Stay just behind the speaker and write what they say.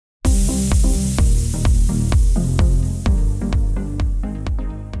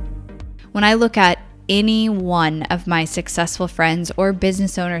When I look at any one of my successful friends or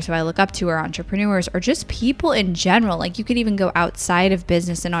business owners who I look up to, or entrepreneurs, or just people in general, like you could even go outside of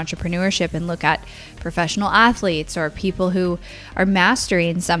business and entrepreneurship and look at professional athletes or people who are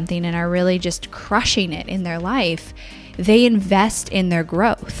mastering something and are really just crushing it in their life, they invest in their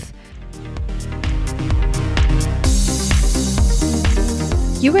growth.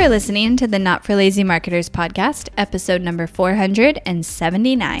 You are listening to the Not for Lazy Marketers podcast, episode number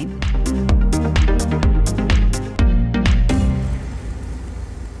 479.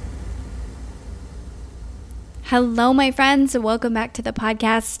 Hello, my friends. Welcome back to the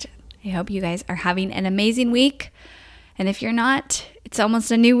podcast. I hope you guys are having an amazing week. And if you're not, it's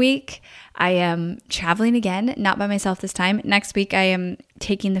almost a new week. I am traveling again, not by myself this time. Next week, I am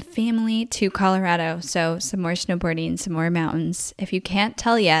taking the family to Colorado. So some more snowboarding, some more mountains. If you can't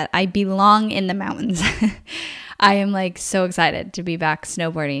tell yet, I belong in the mountains. I am so excited to be back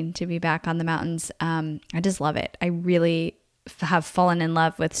snowboarding, to be back on the mountains. I just love it. I really have fallen in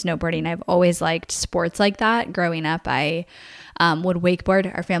love with snowboarding. I've always liked sports like that. Growing up, I would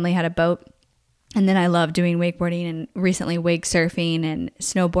wakeboard. Our family had a boat. And then I love doing wakeboarding and recently wake surfing and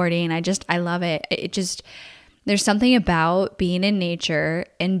snowboarding. I love it. There's something about being in nature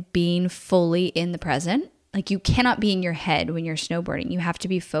and being fully in the present. You cannot be in your head when you're snowboarding. You have to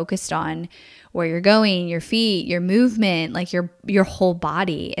be focused on where you're going, your feet, your movement, your whole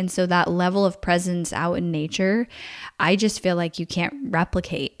body. And so that level of presence out in nature, I just feel like you can't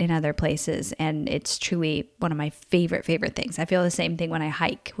replicate in other places. And it's truly one of my favorite things. I feel the same thing when I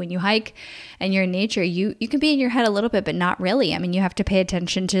hike. When you hike and you're in nature, you can be in your head a little bit, but not really. I mean, you have to pay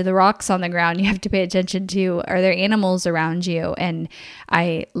attention to the rocks on the ground. You have to pay attention to, are there animals around you? And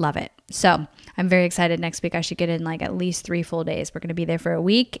I love it. So I'm very excited. Next week, I should get in at least 3 full days. We're going to be there for a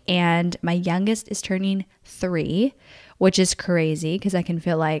week. And my youngest is turning 3, which is crazy because I can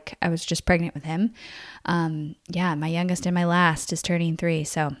feel like I was just pregnant with him. My youngest and my last is turning 3.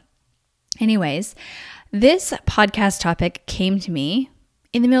 So anyways, this podcast topic came to me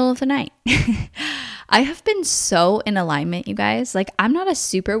in the middle of the night. I have been so in alignment, you guys. I'm not a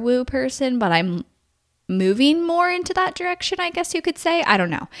super woo person, but I'm moving more into that direction, I guess you could say. I don't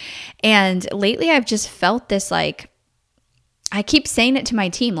know. And lately I've just felt this, I keep saying it to my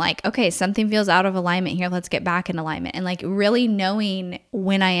team, okay, something feels out of alignment here. Let's get back in alignment. And really knowing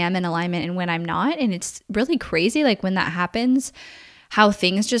when I am in alignment and when I'm not. And it's really crazy, when that happens, how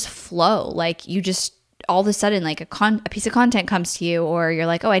things just flow. You just, all of a sudden, a piece of content comes to you, or you're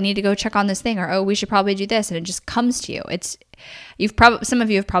like, oh, I need to go check on this thing, or, oh, we should probably do this. And it just comes to you. Some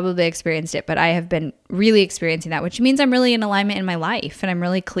of you have probably experienced it, but I have been really experiencing that, which means I'm really in alignment in my life and I'm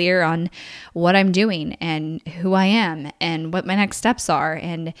really clear on what I'm doing and who I am and what my next steps are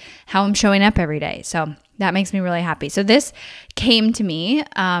and how I'm showing up every day. So that makes me really happy. So this came to me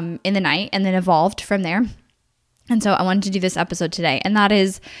in the night and then evolved from there. And so I wanted to do this episode today. And that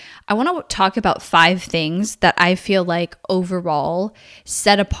is, I want to talk about 5 things that I feel like overall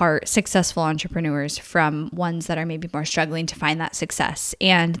set apart successful entrepreneurs from ones that are maybe more struggling to find that success.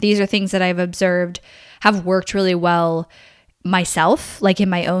 And these are things that I've observed have worked really well myself, in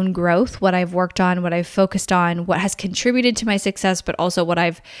my own growth, what I've worked on, what I've focused on, what has contributed to my success, but also what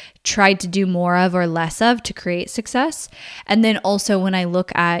I've tried to do more of or less of to create success. And then also when I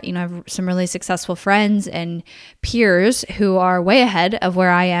look at, I have some really successful friends and peers who are way ahead of where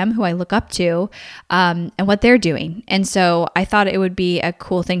I am, who I look up to, and what they're doing. And so I thought it would be a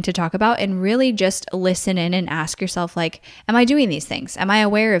cool thing to talk about and really just listen in and ask yourself, am I doing these things? Am I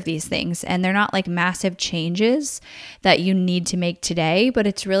aware of these things? And they're not massive changes that you need to make today, but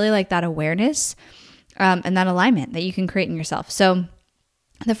it's really that awareness and that alignment that you can create in yourself. So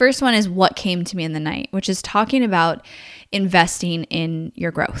the first one is what came to me in the night, which is talking about investing in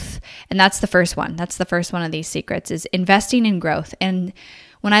your growth. And that's the first one. That's the first one of these secrets, is investing in growth. And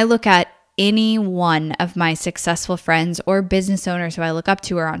when I look at any one of my successful friends or business owners who I look up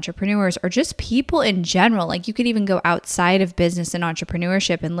to, or entrepreneurs, or just people in general, you could even go outside of business and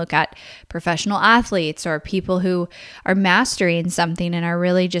entrepreneurship and look at professional athletes or people who are mastering something and are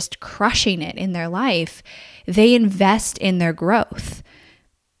really just crushing it in their life, they invest in their growth,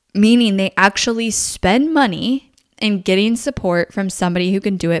 meaning they actually spend money in getting support from somebody who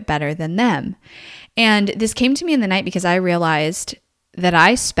can do it better than them. And this came to me in the night because I realized that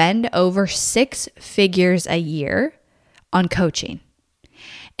I spend over 6 figures a year on coaching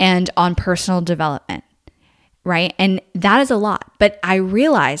and on personal development, right? And that is a lot. But I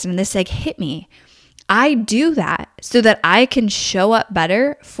realized, and this hit me, I do that so that I can show up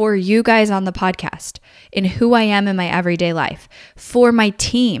better for you guys on the podcast, in who I am in my everyday life, for my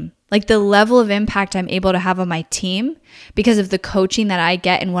team, Like the level of impact I'm able to have on my team because of the coaching that I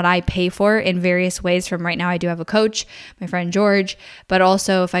get and what I pay for in various ways. From right now, I do have a coach, my friend George, but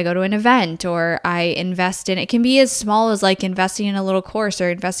also if I go to an event or I invest in, it can be as small as like investing in a little course or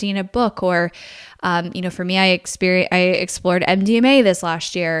investing in a book or for me, I explored MDMA this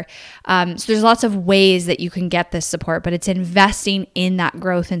last year. So there's lots of ways that you can get this support, but it's investing in that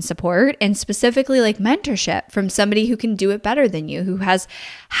growth and support, and specifically like mentorship from somebody who can do it better than you, who has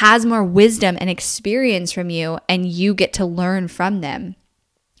more wisdom and experience from you, and you get to learn from them.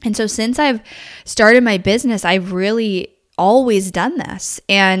 And so since I've started my business, I've really always done this.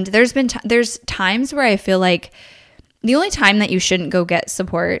 And there's times where I feel like the only time that you shouldn't go get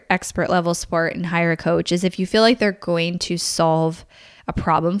support, expert level support, and hire a coach is if you feel like they're going to solve a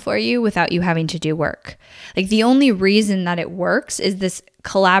problem for you without you having to do work. Like the only reason that it works is this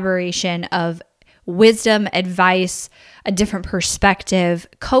collaboration of wisdom, advice, a different perspective,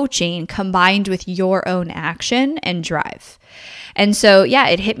 coaching combined with your own action and drive. And so, yeah,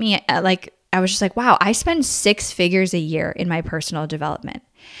 it hit me like, I was just like, wow, I spend 6 figures a year in my personal development.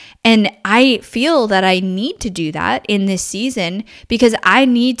 And I feel that I need to do that in this season because I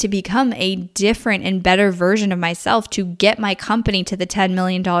need to become a different and better version of myself to get my company to the $10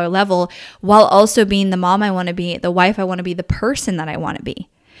 million level while also being the mom I want to be, the wife I want to be, the person that I want to be.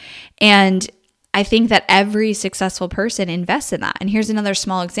 And I think that every successful person invests in that. And here's another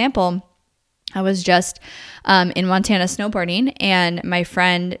small example. I was just in Montana snowboarding, and my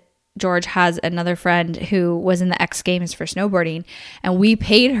friend George has another friend who was in the X Games for snowboarding, and we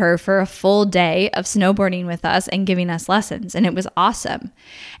paid her for a full day of snowboarding with us and giving us lessons, and it was awesome.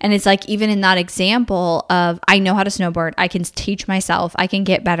 And it's like, even in that example of, I know how to snowboard, I can teach myself, I can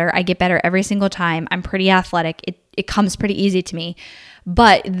get better, I get better every single time, I'm pretty athletic, it comes pretty easy to me.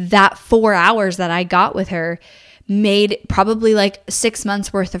 But that 4 hours that I got with her made probably like 6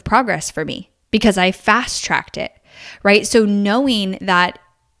 months worth of progress for me because I fast tracked it, right? So knowing that,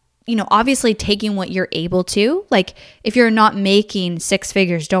 obviously taking what you're able to, like if you're not making 6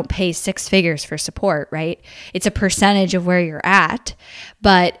 figures, don't pay 6 figures for support, right? It's a percentage of where you're at,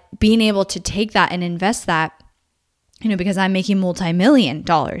 but being able to take that and invest that, because I'm making multi-million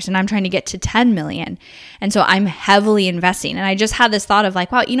dollars and I'm trying to get to 10 million. And so I'm heavily investing. And I just had this thought of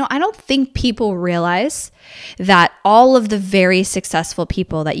like, wow, I don't think people realize that all of the very successful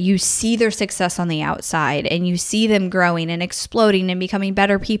people that you see their success on the outside and you see them growing and exploding and becoming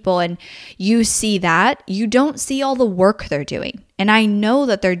better people, and you see that, you don't see all the work they're doing. And I know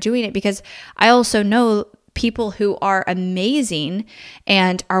that they're doing it because I also know people who are amazing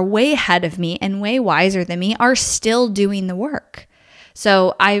and are way ahead of me and way wiser than me are still doing the work.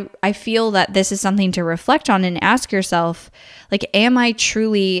 So I feel that this is something to reflect on and ask yourself, like, am I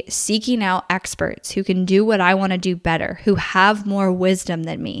truly seeking out experts who can do what I want to do better, who have more wisdom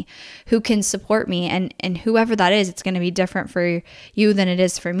than me, who can support me? And whoever that is, it's going to be different for you than it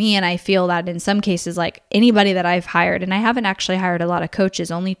is for me. And I feel that in some cases, like anybody that I've hired, and I haven't actually hired a lot of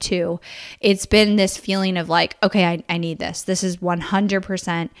coaches, only 2, it's been this feeling of like, okay, I need this. This is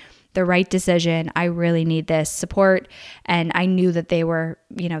 100% the right decision. I really need this support. And I knew that they were,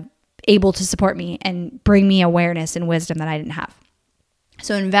 able to support me and bring me awareness and wisdom that I didn't have.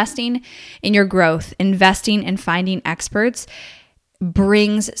 So investing in your growth, investing in finding experts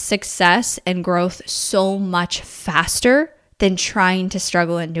brings success and growth so much faster than trying to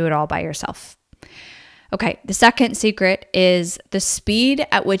struggle and do it all by yourself. Okay, the second secret is the speed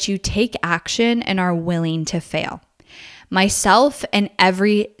at which you take action and are willing to fail. Myself and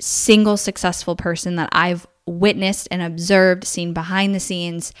every single successful person that I've witnessed and observed, seen behind the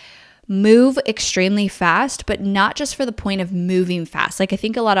scenes, move extremely fast, but not just for the point of moving fast. Like I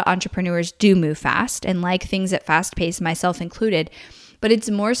think a lot of entrepreneurs do move fast and like things at fast pace, myself included, but it's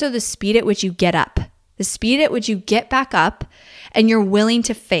more so the speed at which you get up, the speed at which you get back up and you're willing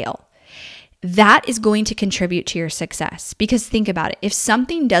to fail. That is going to contribute to your success, because think about it. If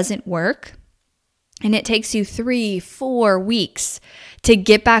something doesn't work, and it takes you 3-4 weeks to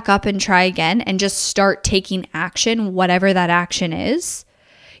get back up and try again and just start taking action, whatever that action is,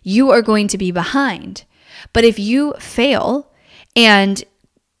 you are going to be behind. But if you fail, and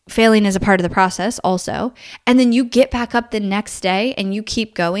failing is a part of the process also, and then you get back up the next day and you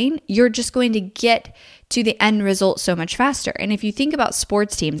keep going, you're just going to get to the end result so much faster. And if you think about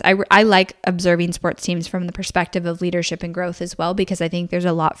sports teams, I like observing sports teams from the perspective of leadership and growth as well, because I think there's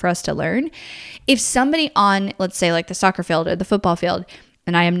a lot for us to learn. If somebody on, let's say like the soccer field or the football field,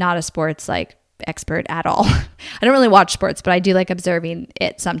 and I am not a sports expert at all. I don't really watch sports, but I do like observing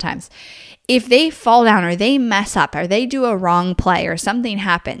it sometimes. If they fall down or they mess up or they do a wrong play or something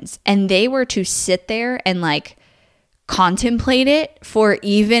happens and they were to sit there and like contemplate it for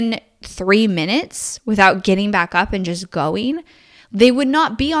even 3 minutes without getting back up and just going, they would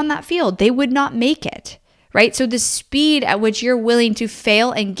not be on that field. They would not make it, right? So the speed at which you're willing to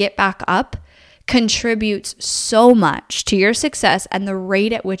fail and get back up contributes so much to your success and the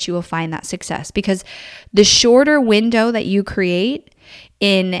rate at which you will find that success. Because the shorter window that you create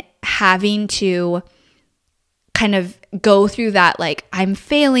in having to kind of go through that, like, I'm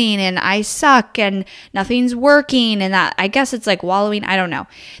failing and I suck and nothing's working, and that, I guess it's like wallowing, I don't know.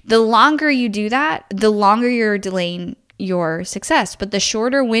 The longer you do that, the longer you're delaying your success. But the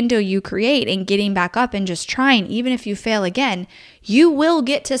shorter window you create in getting back up and just trying, even if you fail again, you will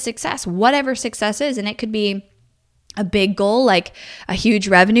get to success, whatever success is. And it could be a big goal, like a huge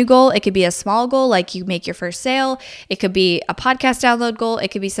revenue goal. It could be a small goal, like you make your first sale. It could be a podcast download goal. It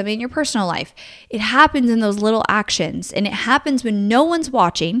could be something in your personal life. It happens in those little actions, and it happens when no one's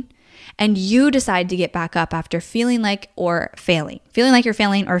watching and you decide to get back up after feeling like you're failing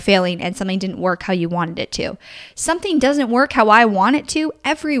or failing and something didn't work how you wanted it to. Something doesn't work how I want it to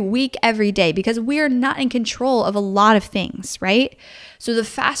every week, every day, because we are not in control of a lot of things, right? So the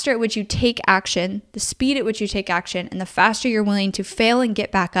faster at which you take action, the speed at which you take action, and the faster you're willing to fail and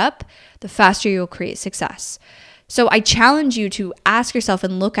get back up, the faster you'll create success. So I challenge you to ask yourself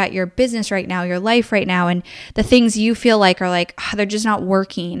and look at your business right now, your life right now, and the things you feel like are like, oh, they're just not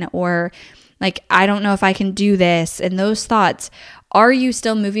working, or like, I don't know if I can do this. And those thoughts, are you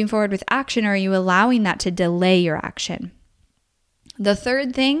still moving forward with action, or are you allowing that to delay your action? The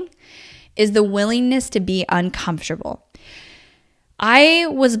third thing is the willingness to be uncomfortable. I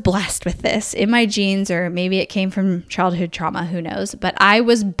was blessed with this in my genes, or maybe it came from childhood trauma, who knows, but I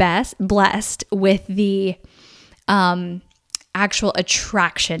was blessed with the actual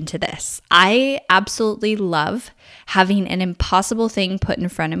attraction to this. I absolutely love having an impossible thing put in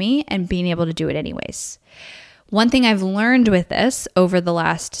front of me and being able to do it anyways. One thing I've learned with this over the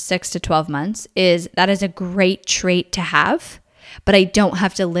last 6 to 12 months is that is a great trait to have, but I don't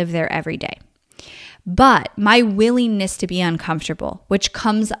have to live there every day. But my willingness to be uncomfortable, which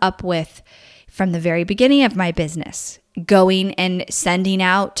comes up with from the very beginning of my business, going and sending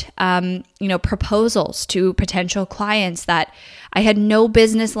out, proposals to potential clients that I had no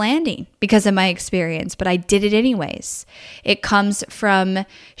business landing because of my experience, but I did it anyways. It comes from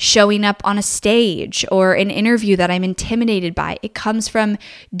showing up on a stage or an interview that I'm intimidated by. It comes from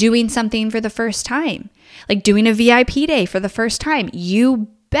doing something for the first time, like doing a VIP day for the first time. You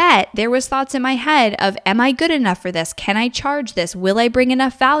bet there was thoughts in my head of, am I good enough for this? Can I charge this? Will I bring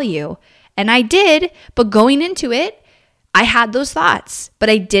enough value? And I did, but going into it, I had those thoughts, but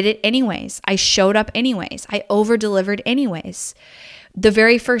I did it anyways. I showed up anyways. I over-delivered anyways. The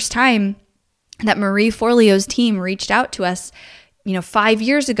very first time that Marie Forleo's team reached out to us, 5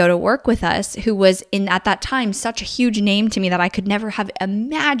 years ago to work with us, who was at that time such a huge name to me that I could never have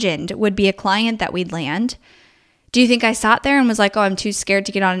imagined would be a client that we'd land. Do you think I sat there and was like, oh, I'm too scared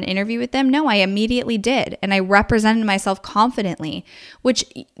to get on an interview with them? No, I immediately did. And I represented myself confidently, which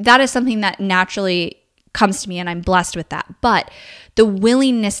that is something that naturally comes to me, and I'm blessed with that. But the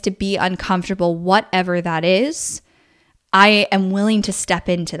willingness to be uncomfortable, whatever that is, I am willing to step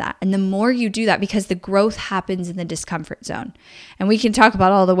into that. And the more you do that, because the growth happens in the discomfort zone. And we can talk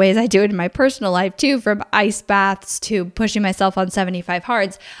about all the ways I do it in my personal life too, from ice baths to pushing myself on 75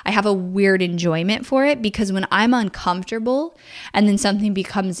 hards. I have a weird enjoyment for it, because when I'm uncomfortable and then something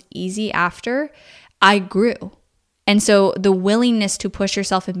becomes easy after, I grew. And so the willingness to push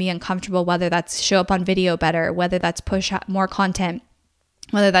yourself and be uncomfortable, whether that's show up on video better, whether that's push out more content,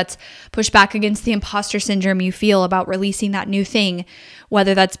 whether that's push back against the imposter syndrome you feel about releasing that new thing,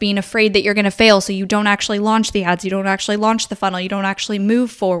 whether that's being afraid that you're going to fail so you don't actually launch the ads, you don't actually launch the funnel, you don't actually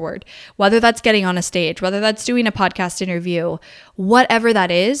move forward, whether that's getting on a stage, whether that's doing a podcast interview, whatever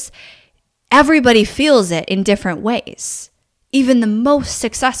that is, everybody feels it in different ways. Even the most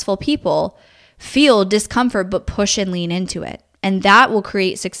successful people feel discomfort, but push and lean into it. And that will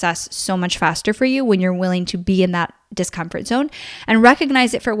create success so much faster for you when you're willing to be in that discomfort zone and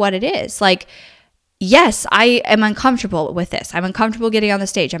recognize it for what it is. Like, yes, I am uncomfortable with this. I'm uncomfortable getting on the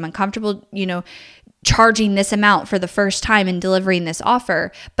stage. I'm uncomfortable, charging this amount for the first time and delivering this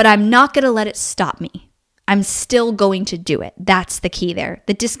offer, but I'm not going to let it stop me. I'm still going to do it. That's the key there.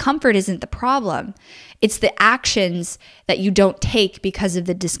 The discomfort isn't the problem. It's the actions that you don't take because of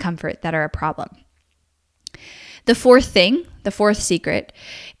the discomfort that are a problem. The fourth secret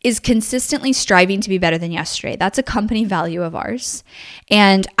is consistently striving to be better than yesterday. That's a company value of ours.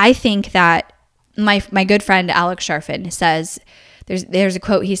 And I think that my good friend Alex Sharfin says, there's a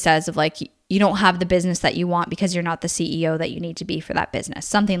quote he says of like, you don't have the business that you want because you're not the CEO that you need to be for that business.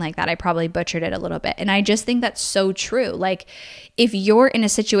 Something like that. I probably butchered it a little bit. And I just think that's so true. Like if you're in a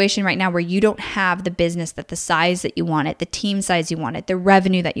situation right now where you don't have the business that the size that you want it, the team size you want it, the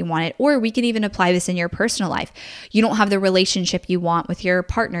revenue that you want it, or we can even apply this in your personal life. You don't have the relationship you want with your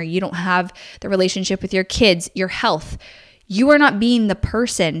partner. You don't have the relationship with your kids, your health. You are not being the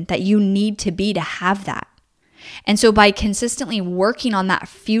person that you need to be to have that. And so by consistently working on that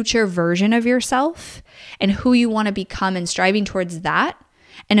future version of yourself and who you want to become and striving towards that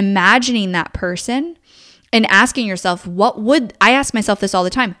and imagining that person and asking yourself, I ask myself this all the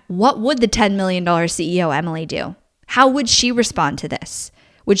time, what would the $10 million CEO Emily do? How would she respond to this?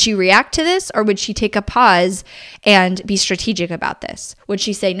 Would she react to this, or would she take a pause and be strategic about this? Would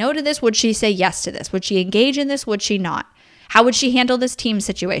she say no to this? Would she say yes to this? Would she engage in this? Would she not? How would she handle this team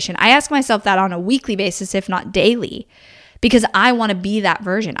situation? I ask myself that on a weekly basis, if not daily, because I want to be that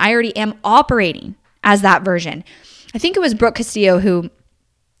version. I already am operating as that version. I think it was Brooke Castillo who,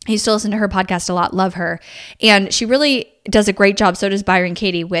 I used to listen to her podcast a lot, love her. And she really does a great job, so does Byron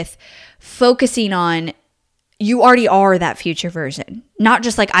Katie, with focusing on you already are that future version. Not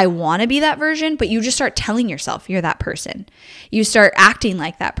just like I want to be that version, but you just start telling yourself you're that person. You start acting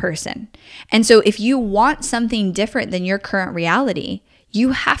like that person. And so if you want something different than your current reality,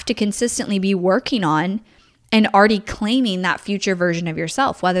 you have to consistently be working on and already claiming that future version of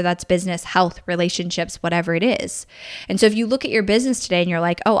yourself, whether that's business, health, relationships, whatever it is. And so if you look at your business today and you're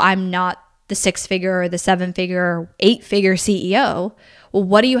like, oh, I'm not the 6-figure or the 7-figure or 8-figure CEO, well,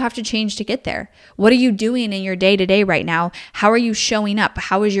 what do you have to change to get there? What are you doing in your day-to-day right now? How are you showing up?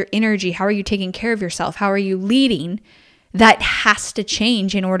 How is your energy? How are you taking care of yourself? How are you leading? That has to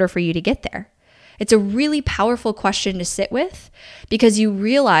change in order for you to get there. It's a really powerful question to sit with because you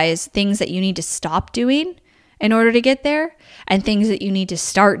realize things that you need to stop doing in order to get there and things that you need to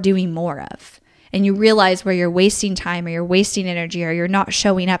start doing more of. And you realize where you're wasting time or you're wasting energy or you're not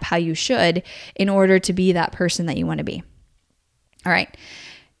showing up how you should in order to be that person that you want to be. All right.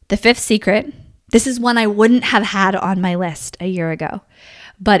 The 5th secret, this is one I wouldn't have had on my list a year ago,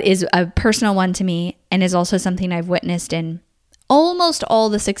 but is a personal one to me and is also something I've witnessed in almost all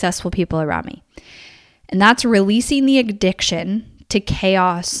the successful people around me. And that's releasing the addiction to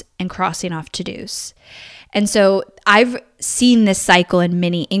chaos and crossing off to-dos. And so I've seen this cycle in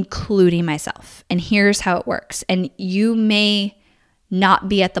many, including myself. And here's how it works. And you may not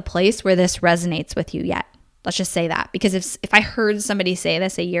be at the place where this resonates with you yet. Let's just say that. Because if I heard somebody say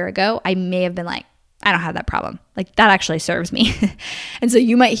this a year ago, I may have been like, I don't have that problem. Like that actually serves me. And so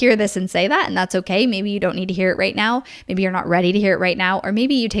you might hear this and say that, and that's okay. Maybe you don't need to hear it right now. Maybe you're not ready to hear it right now. Or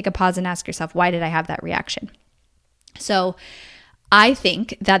maybe you take a pause and ask yourself, why did I have that reaction? So I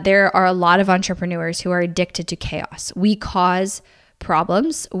think that there are a lot of entrepreneurs who are addicted to chaos. We cause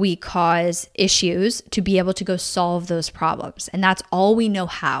problems, we cause issues to be able to go solve those problems. And that's all we know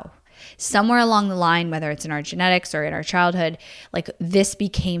how. Somewhere along the line, whether it's in our genetics or in our childhood, like this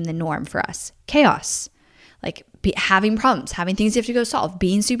became the norm for us. Chaos, like having problems, having things you have to go solve,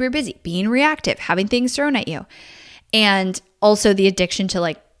 being super busy, being reactive, having things thrown at you. And also the addiction to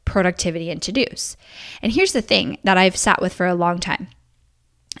like productivity and to-dos. And here's the thing that I've sat with for a long time.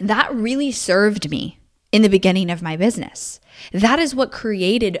 That really served me in the beginning of my business. That is what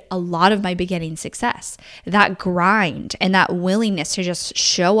created a lot of my beginning success. That grind and that willingness to just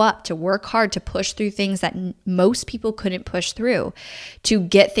show up, to work hard, to push through things that most people couldn't push through, to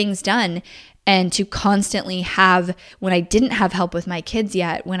get things done, and to constantly have, when I didn't have help with my kids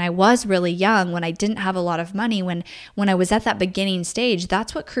yet, when I was really young, when I didn't have a lot of money, when I was at that beginning stage,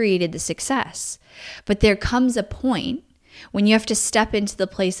 that's what created the success. But there comes a point when you have to step into the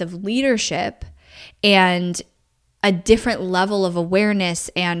place of leadership and a different level of awareness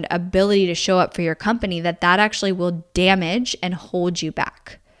and ability to show up for your company that actually will damage and hold you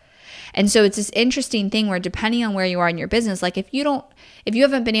back. And so it's this interesting thing where depending on where you are in your business, like if you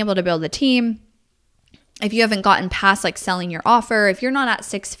haven't been able to build a team, if you haven't gotten past like selling your offer, if you're not at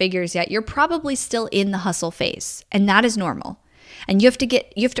 6 figures yet, you're probably still in the hustle phase, and that is normal. And you have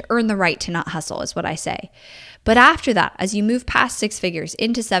to earn the right to not hustle is what I say. But after that, as you move past 6 figures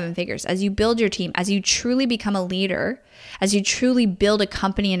into 7 figures, as you build your team, as you truly become a leader, as you truly build a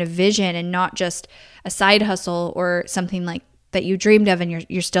company and a vision and not just a side hustle or something like that you dreamed of and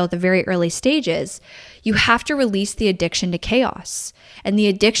you're still at the very early stages, you have to release the addiction to chaos and the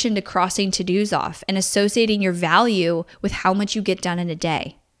addiction to crossing to-dos off and associating your value with how much you get done in a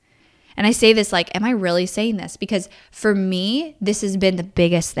day. And I say this like, am I really saying this? Because for me, this has been the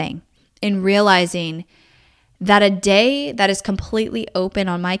biggest thing in realizing that a day that is completely open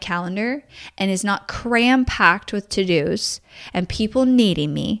on my calendar and is not cram-packed with to-dos and people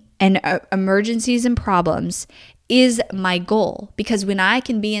needing me and emergencies and problems is my goal. Because when I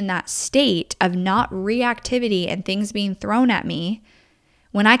can be in that state of not reactivity and things being thrown at me,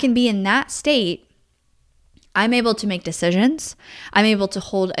 when I can be in that state, I'm able to make decisions. I'm able to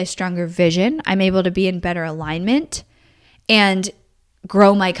hold a stronger vision. I'm able to be in better alignment and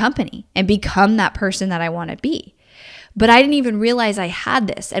grow my company and become that person that I want to be. But I didn't even realize I had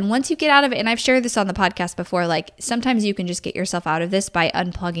this. And once you get out of it, and I've shared this on the podcast before, like sometimes you can just get yourself out of this by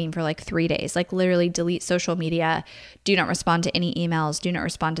unplugging for like 3 days, like literally delete social media, do not respond to any emails, do not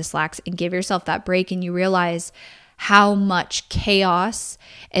respond to Slacks, and give yourself that break. And you realize how much chaos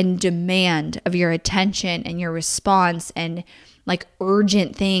and demand of your attention and your response and like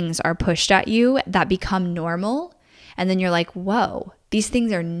urgent things are pushed at you that become normal. And then you're like, whoa, these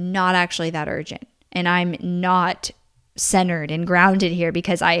things are not actually that urgent. And I'm not centered and grounded here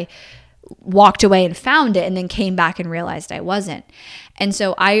because I walked away and found it and then came back and realized I wasn't. And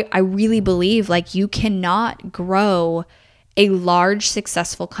so I really believe like you cannot grow a large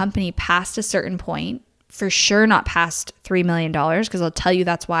successful company past a certain point, for sure not past $3 million, because I'll tell you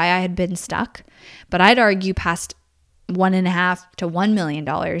that's why I had been stuck. But I'd argue past $1.5 to $1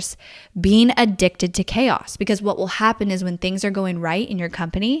 million, being addicted to chaos. Because what will happen is when things are going right in your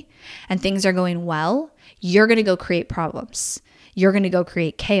company and things are going well, you're going to go create problems. You're going to go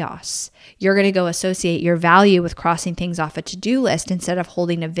create chaos. You're going to go associate your value with crossing things off a to-do list instead of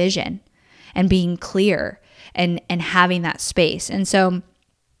holding a vision and being clear and having that space. And so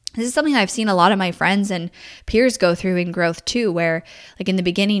this is something I've seen a lot of my friends and peers go through in growth too, where like in the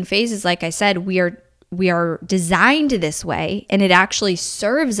beginning phases, like I said, we are designed this way and it actually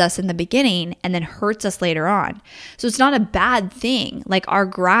serves us in the beginning and then hurts us later on. So it's not a bad thing. Like our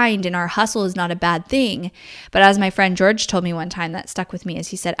grind and our hustle is not a bad thing. But as my friend George told me one time that stuck with me is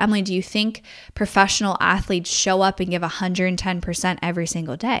he said, Emily, do you think professional athletes show up and give 110% every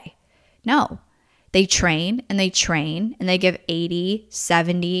single day? No. They train and they give 80,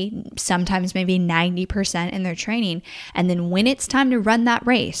 70, sometimes maybe 90% in their training. And then when it's time to run that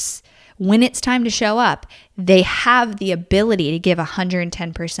race, when it's time to show up, they have the ability to give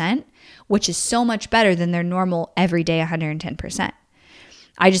 110%, which is so much better than their normal everyday 110%.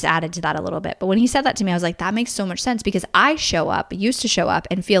 I just added to that a little bit. But when he said that to me, I was like, that makes so much sense because I used to show up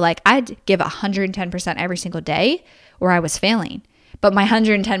and feel like I'd give 110% every single day or I was failing. But my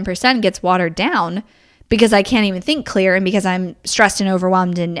 110% gets watered down because I can't even think clear and because I'm stressed and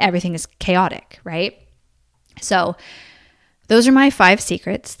overwhelmed and everything is chaotic, right? So those are my 5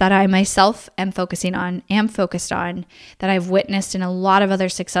 secrets that I myself am focused on, that I've witnessed in a lot of other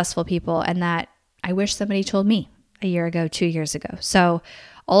successful people and that I wish somebody told me a year ago, 2 years ago. So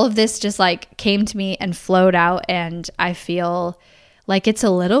all of this just like came to me and flowed out and I feel like it's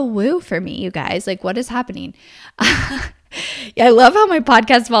a little woo for me, you guys. Like what is happening? Yeah, I love how my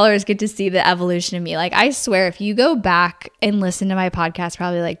podcast followers get to see the evolution of me. Like I swear, if you go back and listen to my podcast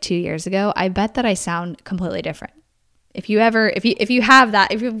probably like 2 years ago, I bet that I sound completely different. If you've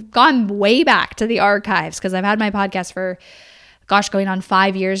gone way back to the archives, because I've had my podcast for, going on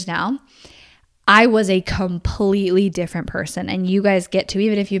 5 years now, I was a completely different person. And you guys get to,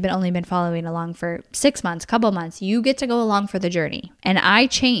 even if you've only been following along for 6 months, couple months, you get to go along for the journey. And I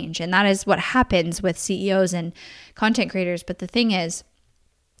change. And that is what happens with CEOs and content creators. But the thing is,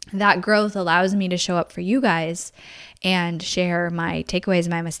 that growth allows me to show up for you guys and share my takeaways,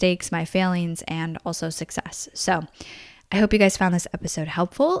 my mistakes, my failings, and also success. So I hope you guys found this episode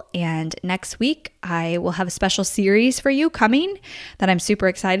helpful. And next week, I will have a special series for you coming that I'm super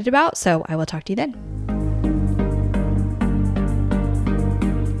excited about. So I will talk to you then.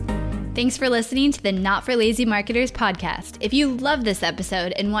 Thanks for listening to the Not for Lazy Marketers podcast. If you love this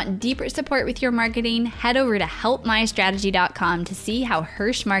episode and want deeper support with your marketing, head over to helpmystrategy.com to see how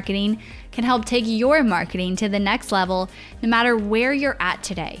Hirsch Marketing can help take your marketing to the next level no matter where you're at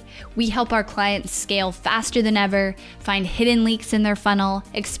today. We help our clients scale faster than ever, find hidden leaks in their funnel,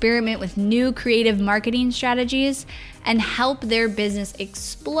 experiment with new creative marketing strategies, and help their business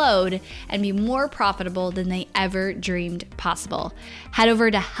explode and be more profitable than they ever dreamed possible. Head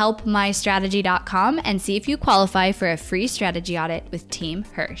over to helpmystrategy.com and see if you qualify for a free strategy audit with Team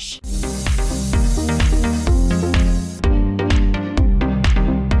Hirsch.